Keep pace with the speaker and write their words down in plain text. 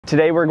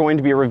Today we're going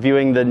to be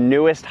reviewing the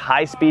newest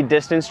high-speed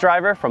distance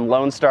driver from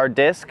Lone Star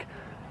Disc,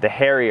 the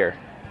Harrier.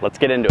 Let's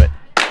get into it.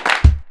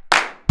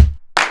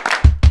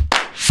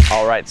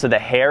 All right, so the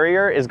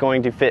Harrier is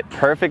going to fit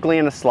perfectly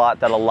in a slot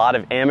that a lot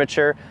of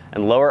amateur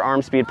and lower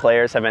arm speed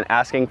players have been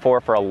asking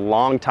for a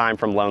long time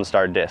from Lone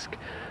Star Disc.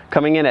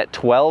 Coming in at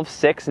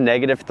 12.6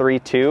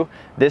 -3.2,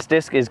 this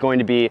disc is going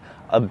to be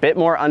a bit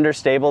more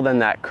understable than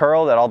that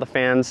curl that all the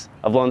fans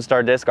of Lone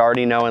Star Disc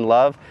already know and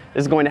love.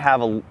 This is going to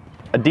have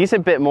a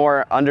decent bit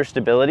more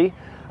understability.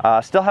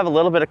 Still have a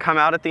little bit of come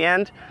out at the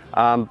end,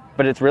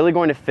 but it's really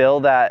going to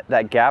fill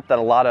that gap that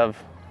a lot of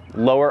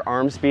lower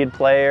arm speed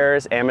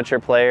players, amateur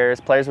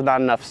players with not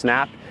enough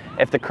snap.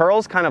 If the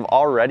curl's kind of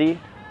already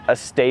a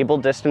stable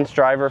distance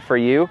driver for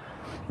you,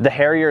 the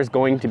Harrier is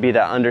going to be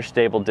that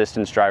understable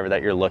distance driver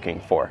that you're looking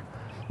for.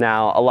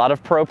 Now, a lot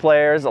of pro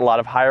players, a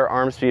lot of higher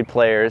arm speed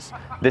players,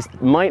 this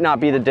might not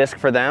be the disc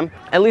for them,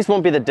 at least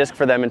won't be the disc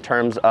for them in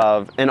terms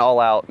of an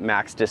all-out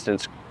max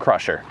distance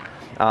crusher.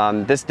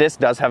 This disc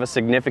does have a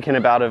significant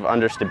amount of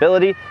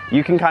understability.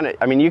 You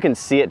can you can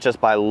see it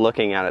just by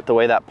looking at it. The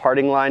way that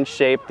parting line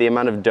shaped, the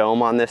amount of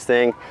dome on this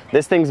thing.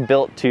 This thing's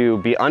built to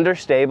be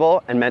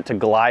understable and meant to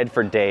glide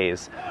for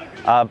days.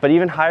 But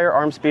even higher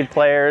arm speed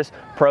players,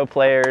 pro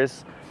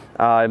players,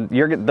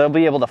 they'll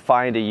be able to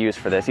find a use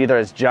for this, either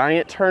as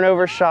giant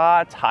turnover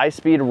shots, high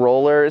speed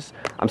rollers.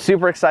 I'm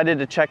super excited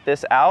to check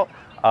this out.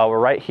 We're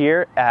right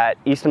here at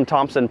Easton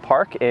Thompson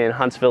Park in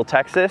Huntsville,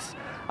 Texas.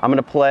 I'm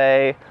gonna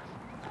play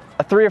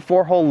a 3 or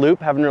 4 hole loop,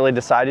 haven't really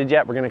decided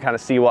yet. We're gonna kind of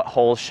see what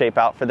holes shape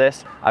out for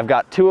this. I've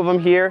got 2 of them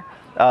here,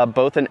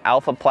 both in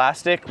alpha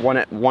plastic, one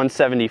at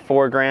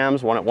 174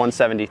 grams, one at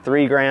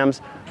 173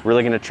 grams.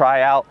 Really gonna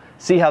try out,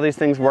 see how these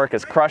things work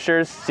as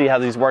crushers, see how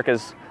these work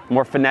as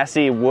more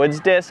finessey woods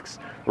discs.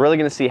 Really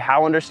gonna see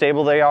how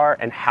understable they are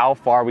and how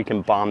far we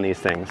can bomb these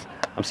things.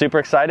 I'm super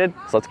excited,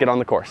 so let's get on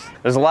the course.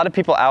 There's a lot of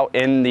people out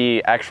in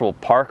the actual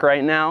park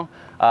right now,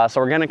 so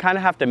we're gonna kind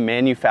of have to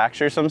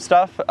manufacture some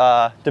stuff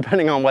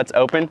depending on what's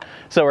open.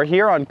 So we're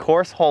here on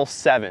course hole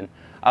 7,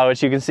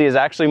 which you can see is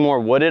actually more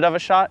wooded of a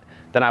shot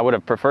than I would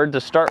have preferred to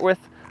start with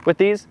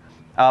these.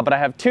 But I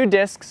have 2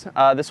 discs.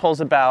 This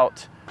hole's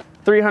about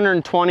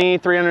 320,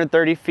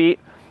 330 feet.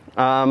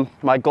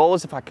 My goal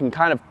is if I can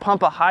kind of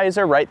pump a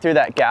hyzer right through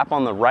that gap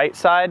on the right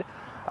side,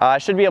 I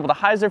should be able to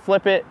hyzer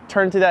flip it,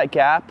 turn through that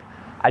gap.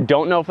 I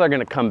don't know if they're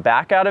gonna come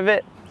back out of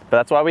it, but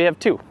that's why we have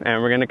 2,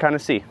 and we're gonna kind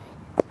of see.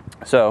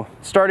 So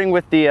starting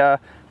with the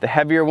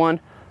heavier one,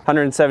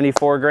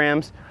 174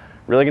 grams,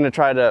 really gonna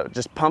try to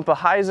just pump a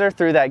hyzer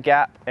through that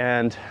gap,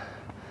 and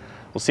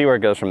we'll see where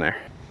it goes from there.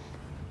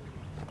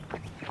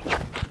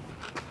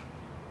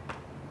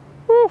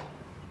 Woo.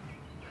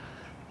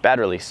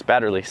 Bad release,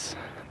 bad release.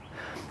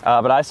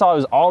 But I saw it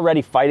was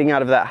already fighting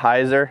out of that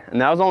hyzer,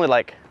 and that was only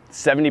like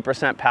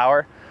 70%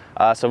 power.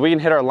 So we can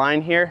hit our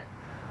line here.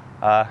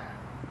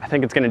 I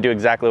think it's gonna do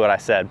exactly what I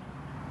said.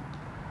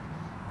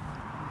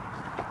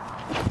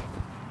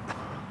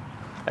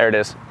 There it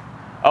is.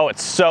 Oh,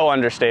 it's so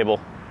understable.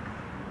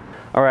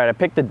 All right, I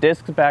picked the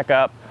discs back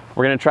up.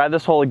 We're gonna try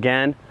this hole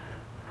again.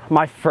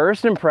 My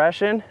first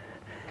impression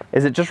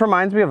is it just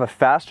reminds me of a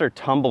faster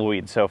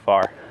tumbleweed so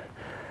far.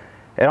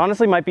 It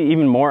honestly might be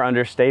even more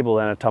understable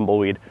than a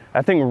tumbleweed.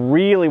 That thing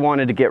really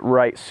wanted to get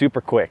right super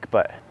quick,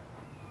 but.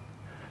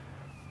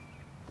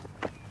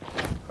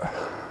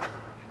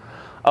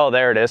 Oh,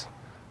 there it is.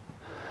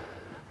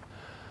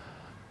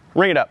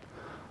 Ring it up.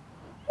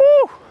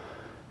 Woo!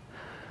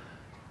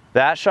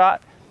 That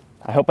shot,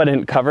 I hope I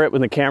didn't cover it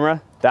with the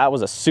camera. That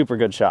was a super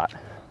good shot.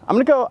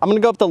 I'm gonna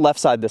go up the left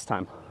side this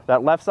time.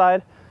 That left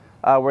side,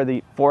 where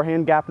the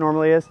forehand gap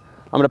normally is,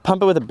 I'm gonna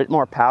pump it with a bit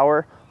more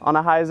power on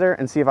a hyzer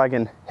and see if I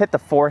can hit the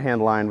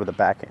forehand line with a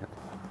backhand.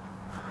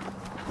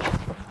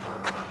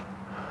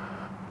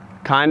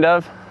 Kind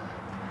of.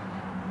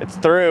 It's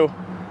through.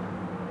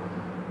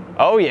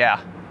 Oh yeah.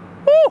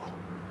 Woo!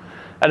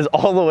 That is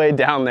all the way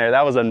down there.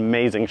 That was an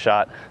amazing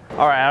shot.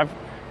 All right,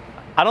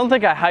 I don't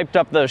think I hyped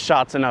up those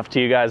shots enough to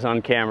you guys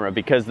on camera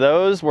because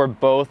those were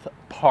both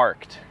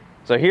parked.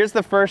 So here's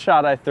the first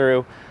shot I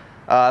threw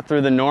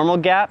through the normal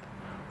gap.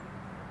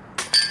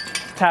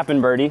 Tap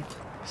and birdie.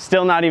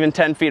 Still not even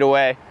 10 feet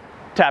away.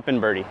 Tap and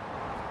birdie.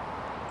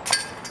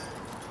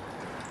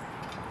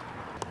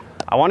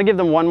 I want to give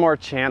them one more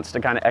chance to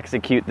kind of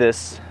execute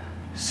this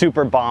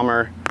super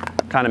bomber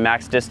kind of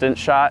max distance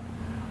shot.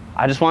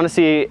 I just want to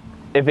see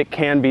if it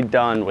can be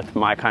done with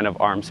my kind of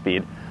arm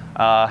speed.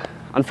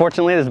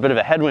 Unfortunately, there's a bit of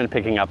a headwind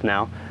picking up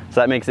now,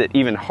 so that makes it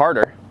even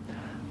harder.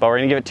 But we're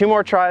gonna give it 2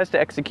 more tries to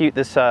execute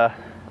this,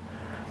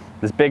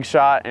 this big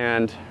shot,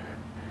 and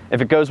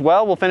if it goes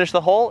well, we'll finish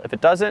the hole. If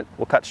it doesn't,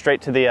 we'll cut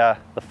straight to the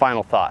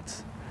final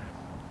thoughts.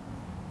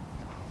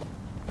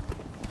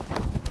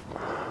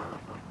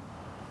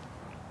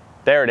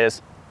 There it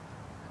is.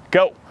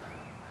 Go.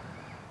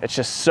 It's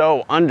just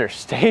so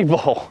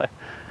understable,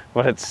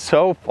 but it's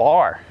so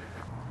far.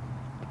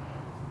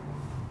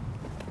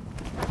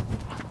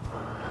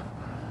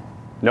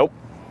 Nope.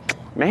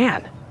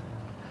 Man.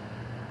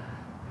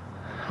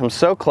 I'm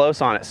so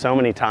close on it so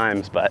many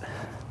times, but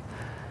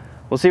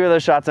we'll see where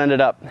those shots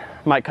ended up.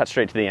 Might cut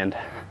straight to the end.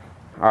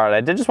 All right, I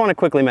did just want to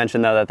quickly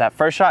mention though that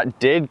first shot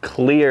did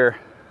clear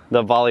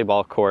the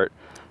volleyball court,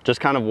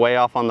 just kind of way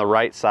off on the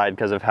right side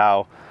because of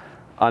how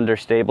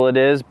understable it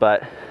is.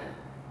 But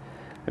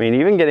I mean,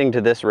 even getting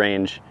to this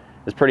range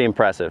is pretty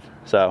impressive.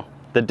 So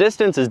the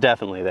distance is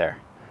definitely there.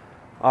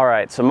 All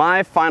right, so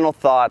my final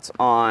thoughts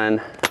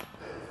on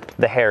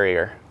the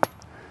Harrier.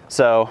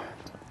 So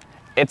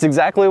it's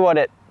exactly what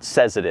it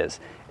says it is.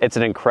 It's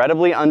an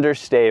incredibly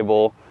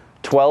understable,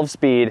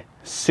 12-speed,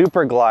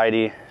 super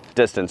glidey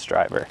distance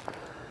driver.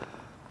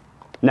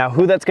 Now,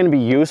 who that's going to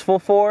be useful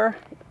for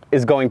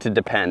is going to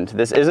depend.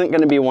 This isn't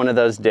going to be one of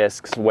those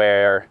discs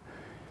where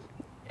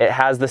it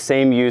has the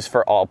same use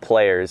for all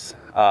players.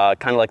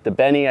 Kind of like the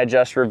Benny I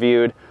just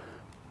reviewed.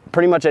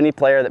 Pretty much any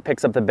player that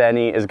picks up the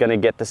Benny is going to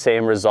get the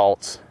same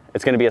results.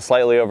 It's going to be a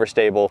slightly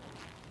overstable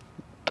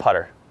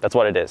putter. That's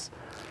what it is.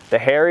 The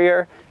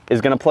Harrier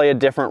is going to play a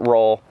different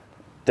role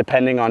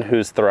depending on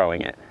who's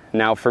throwing it.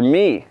 Now for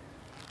me,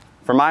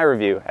 for my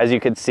review, as you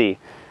can see,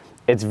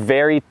 it's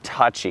very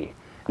touchy.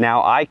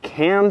 Now I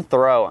can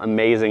throw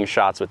amazing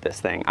shots with this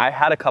thing. I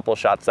had a couple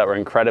shots that were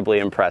incredibly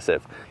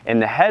impressive. In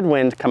the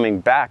headwind coming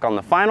back on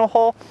the final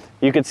hole,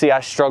 you could see I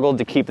struggled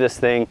to keep this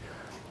thing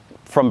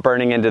from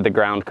burning into the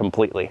ground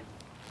completely.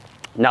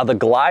 Now the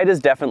glide is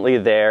definitely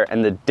there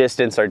and the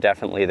distance are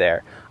definitely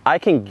there. I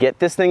can get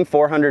this thing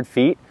 400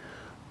 feet,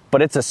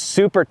 but it's a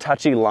super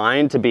touchy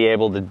line to be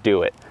able to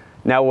do it.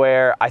 Now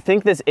where I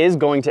think this is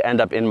going to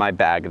end up in my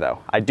bag though,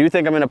 I do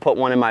think I'm going to put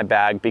one in my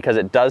bag because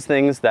it does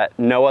things that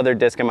no other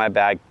disc in my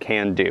bag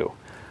can do.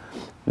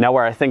 Now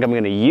where I think I'm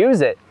going to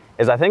use it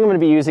is I think I'm going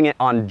to be using it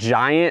on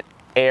giant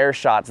air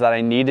shots that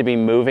I need to be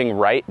moving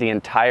right the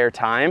entire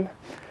time,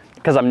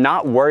 because I'm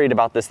not worried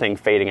about this thing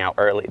fading out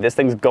early. This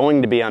thing's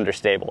going to be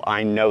understable.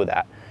 I know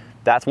that.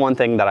 That's one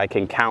thing that I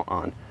can count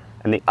on.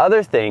 And the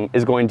other thing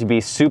is going to be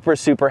super,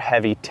 super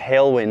heavy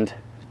tailwind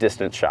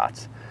distance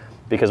shots.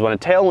 Because when a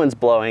tailwind's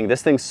blowing,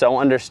 this thing's so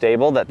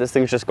understable that this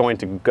thing's just going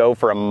to go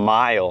for a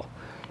mile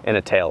in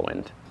a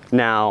tailwind.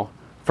 Now,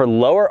 for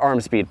lower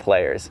arm speed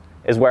players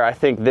is where I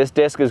think this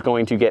disc is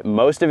going to get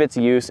most of its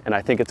use, and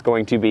I think it's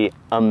going to be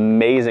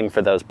amazing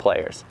for those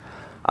players.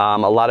 A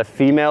lot of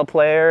female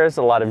players,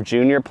 a lot of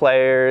junior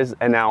players,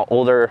 and now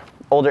older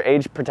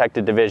age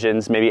protected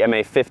divisions, maybe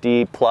MA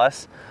 50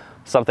 plus,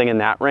 something in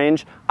that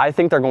range. I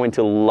think they're going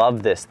to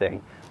love this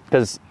thing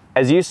because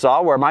as you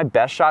saw, where my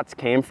best shots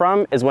came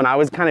from is when I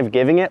was kind of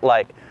giving it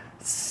like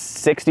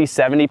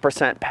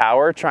 60–70%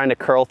 power trying to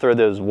curl through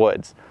those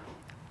woods.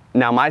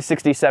 Now my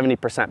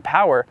 60–70%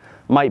 power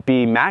might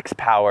be max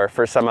power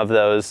for some of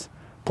those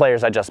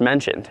players I just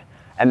mentioned.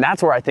 And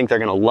that's where I think they're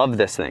gonna love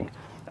this thing.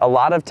 A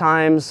lot of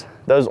times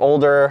those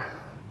older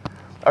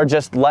or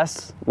just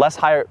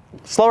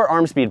slower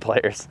arm speed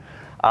players,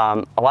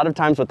 a lot of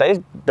times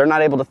they're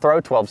not able to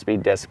throw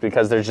 12-speed discs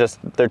because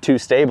they're too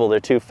stable, they're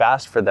too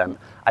fast for them.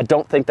 I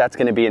don't think that's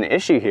going to be an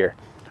issue here.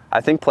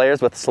 I think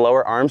players with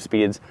slower arm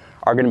speeds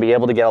are going to be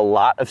able to get a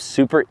lot of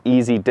super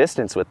easy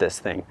distance with this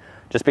thing,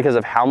 just because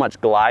of how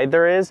much glide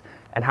there is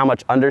and how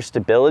much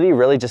understability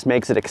really just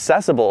makes it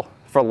accessible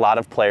for a lot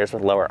of players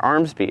with lower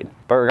arm speed.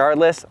 But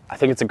regardless, I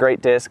think it's a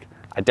great disc.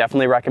 I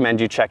definitely recommend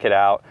you check it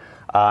out.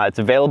 It's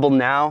available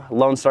now,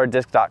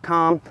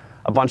 LoneStarDisc.com.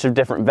 A bunch of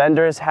different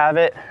vendors have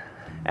it.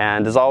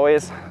 And as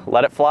always,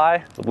 let it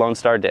fly with Lone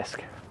Star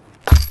Disc.